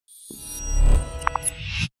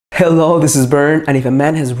Hello, this is Bern, and if a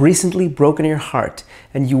man has recently broken your heart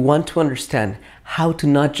and you want to understand how to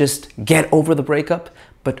not just get over the breakup,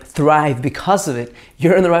 but thrive because of it,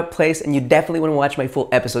 you're in the right place and you definitely want to watch my full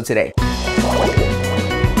episode today.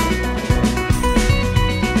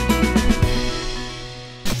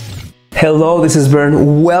 Hello, this is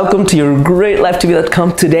Bern. Welcome to your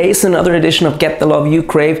greatlifetv.com. Today is another edition of Get the Love You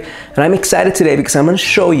Crave, and I'm excited today because I'm going to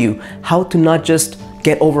show you how to not just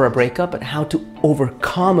get over a breakup, but how to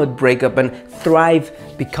overcome a breakup and thrive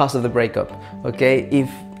because of the breakup. Okay, if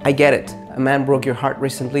I get it, a man broke your heart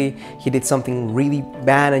recently, he did something really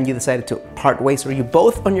bad and you decided to part ways, or you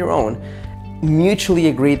both on your own mutually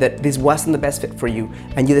agreed that this wasn't the best fit for you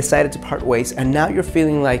and you decided to part ways, and now you're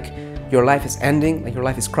feeling like your life is ending, like your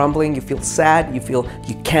life is crumbling, you feel sad, you feel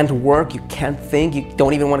you can't work, you can't think, you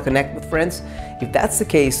don't even want to connect with friends. If that's the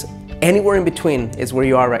case, anywhere in between is where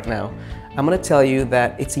you are right now. I'm going to tell you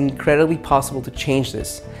that it's incredibly possible to change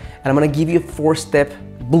this. And I'm going to give you a 4-step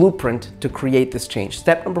blueprint to create this change.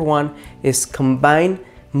 Step number 1 is combine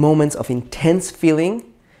moments of intense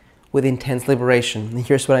feeling with intense liberation. And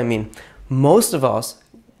here's what I mean. Most of us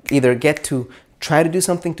either get to try to do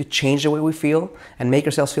something to change the way we feel and make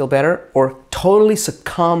ourselves feel better, or totally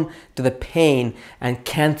succumb to the pain and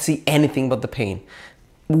can't see anything but the pain.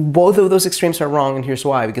 Both of those extremes are wrong, and here's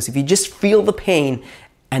why. Because if you just feel the pain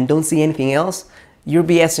and don't see anything else, you're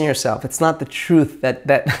BSing yourself. It's not the truth that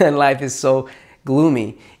life is so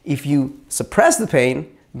gloomy. If you suppress the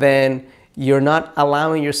pain, then you're not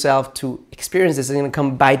allowing yourself to experience this. It's gonna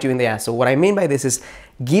come bite you in the ass. So what I mean by this is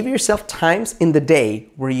give yourself times in the day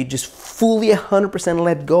where you just fully 100%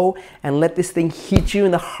 let go and let this thing hit you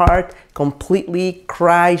in the heart, completely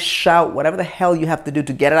cry, shout, whatever the hell you have to do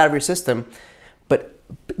to get it out of your system. But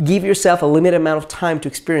give yourself a limited amount of time to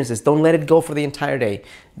experience this. Don't let it go for the entire day.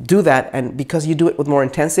 Do that, and because you do it with more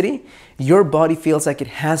intensity, your body feels like it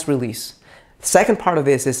has release. The second part of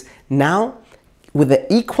this is now, with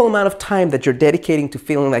the equal amount of time that you're dedicating to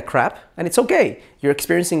feeling like crap, and it's okay, you're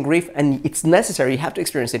experiencing grief and it's necessary, you have to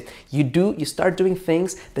experience it. You start doing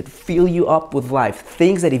things that fill you up with life.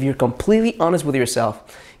 Things that if you're completely honest with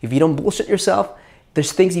yourself, if you don't bullshit yourself,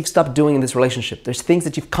 there's things you've stopped doing in this relationship. There's things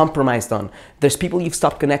that you've compromised on. There's people you've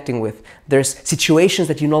stopped connecting with. There's situations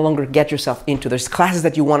that you no longer get yourself into. There's classes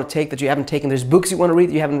that you want to take that you haven't taken. There's books you want to read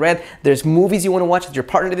that you haven't read. There's movies you want to watch that your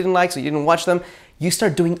partner didn't like, so you didn't watch them. You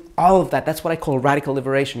start doing all of that. That's what I call radical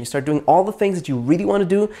liberation. You start doing all the things that you really want to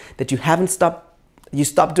do that you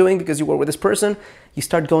stopped doing because you were with this person. You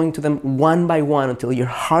start going to them one by one until your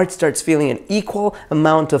heart starts feeling an equal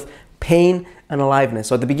amount of pain and aliveness.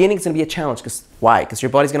 So at the beginning, it's going to be a challenge. Because why? Because your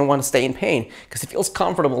body's going to want to stay in pain because it feels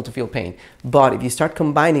comfortable to feel pain. But if you start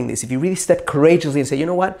combining this, if you really step courageously and say, you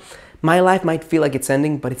know what? My life might feel like it's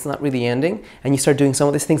ending, but it's not really ending. And you start doing some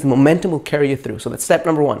of these things, the momentum will carry you through. So that's step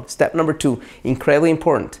number 1. Step number 2, incredibly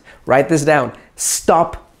important. Write this down.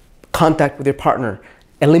 Stop contact with your partner.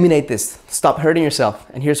 Eliminate this. Stop hurting yourself.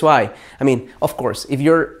 And here's why. I mean, of course, if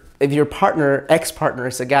your partner, ex-partner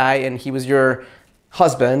is a guy and he was your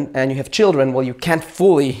husband and you have children, well, you can't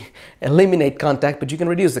fully eliminate contact, but you can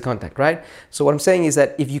reduce the contact, right? So what I'm saying is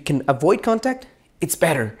that if you can avoid contact, it's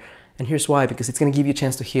better. And here's why, because it's going to give you a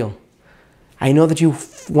chance to heal. I know that you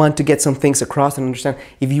want to get some things across and understand.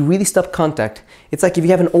 If you really stop contact, it's like if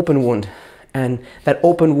you have an open wound and that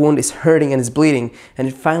open wound is hurting and is bleeding and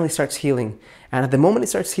it finally starts healing. And at the moment it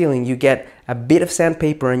starts healing, you get a bit of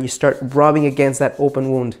sandpaper and you start rubbing against that open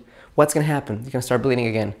wound. What's going to happen? You're going to start bleeding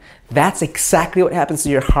again. That's exactly what happens to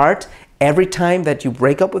your heart every time that you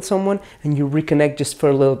break up with someone and you reconnect just for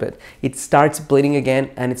a little bit. It starts bleeding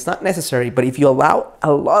again, and it's not necessary, but if you allow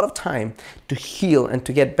a lot of time to heal and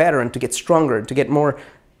to get better and to get stronger and to get more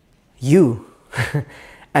you,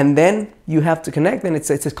 and then you have to connect, then it's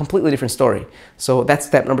a completely different story. So that's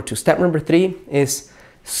step number 2. Step number 3 is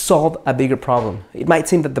solve a bigger problem. It might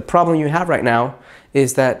seem that the problem you have right now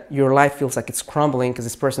is that your life feels like it's crumbling because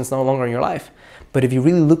this person's no longer in your life. But if you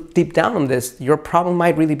really look deep down on this, your problem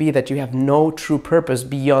might really be that you have no true purpose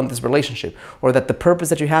beyond this relationship, or that the purpose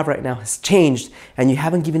that you have right now has changed and you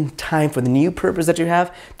haven't given time for the new purpose that you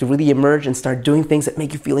have to really emerge and start doing things that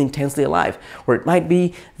make you feel intensely alive. Or it might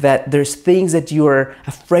be that there's things that you're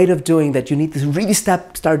afraid of doing that you need to really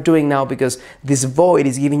start doing now because this void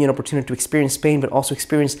is giving you an opportunity to experience pain, but also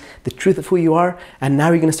experience the truth of who you are, and now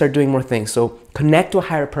you're going to start doing more things. So connect to a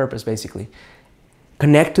higher purpose, basically.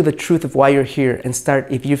 Connect to the truth of why you're here and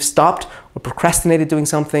start, if you've stopped or procrastinated doing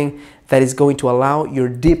something that is going to allow your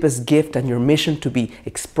deepest gift and your mission to be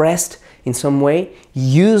expressed, in some way,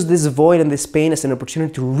 use this void and this pain as an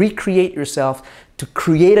opportunity to recreate yourself, to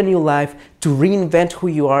create a new life, to reinvent who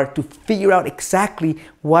you are, to figure out exactly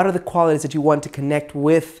what are the qualities that you want to connect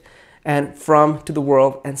with and from to the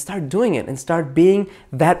world, and start doing it and start being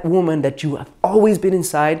that woman that you have always been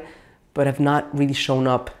inside but have not really shown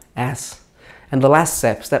up as. And the last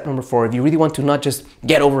step, step number 4, if you really want to not just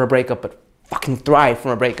get over a breakup but fucking thrive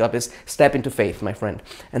from a breakup, is step into faith, my friend.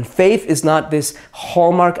 And faith is not this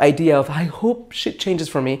hallmark idea of I hope shit changes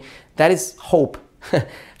for me. That is hope.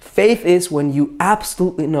 Faith is when you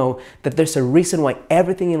absolutely know that there's a reason why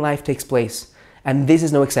everything in life takes place. And this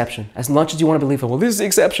is no exception. As much as you want to believe, well, this is the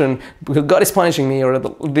exception, because God is punishing me, or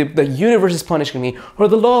the universe is punishing me, or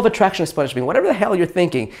the law of attraction is punishing me, whatever the hell you're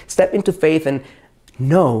thinking, step into faith and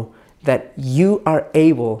know that you are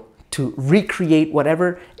able to recreate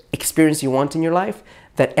whatever experience you want in your life,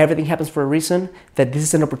 that everything happens for a reason, that this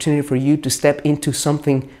is an opportunity for you to step into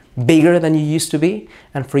something bigger than you used to be,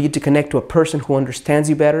 and for you to connect to a person who understands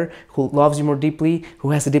you better, who loves you more deeply,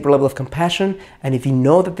 who has a deeper level of compassion. And if you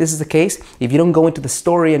know that this is the case, if you don't go into the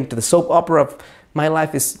story and to the soap opera of my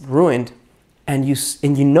life is ruined, and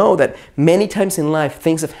you know that many times in life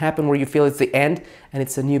things have happened where you feel it's the end and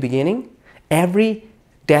it's a new beginning, every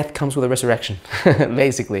death comes with a resurrection,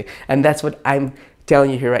 basically. And that's what I'm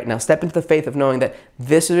telling you here right now. Step into the faith of knowing that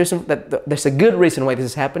there's a good reason why this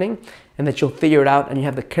is happening, and that you'll figure it out and you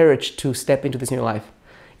have the courage to step into this new life.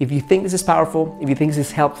 If you think this is powerful, if you think this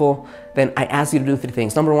is helpful, then I ask you to do 3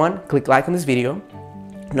 things. Number 1, click like on this video.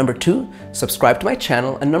 Number 2, subscribe to my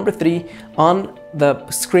channel. And number 3, on the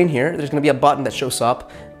screen here, there's going to be a button that shows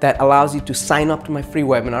up that allows you to sign up to my free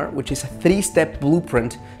webinar, which is a 3-step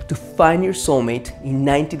blueprint to find your soulmate in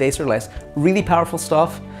 90 days or less. Really powerful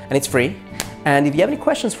stuff, and it's free. And if you have any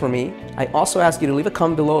questions for me, I also ask you to leave a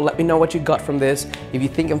comment below. Let me know what you got from this. If you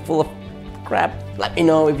think I'm full of crap, let me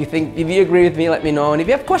know. If you agree with me, let me know. And if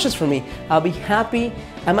you have questions for me, I'll be happy.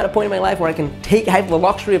 I'm at a point in my life where I have the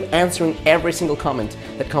luxury of answering every single comment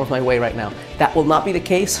that comes my way right now. That will not be the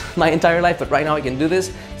case my entire life, but right now I can do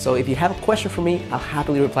this. So if you have a question for me, I'll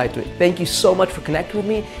happily reply to it. Thank you so much for connecting with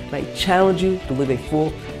me, and I challenge you to live a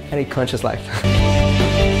full and a conscious life.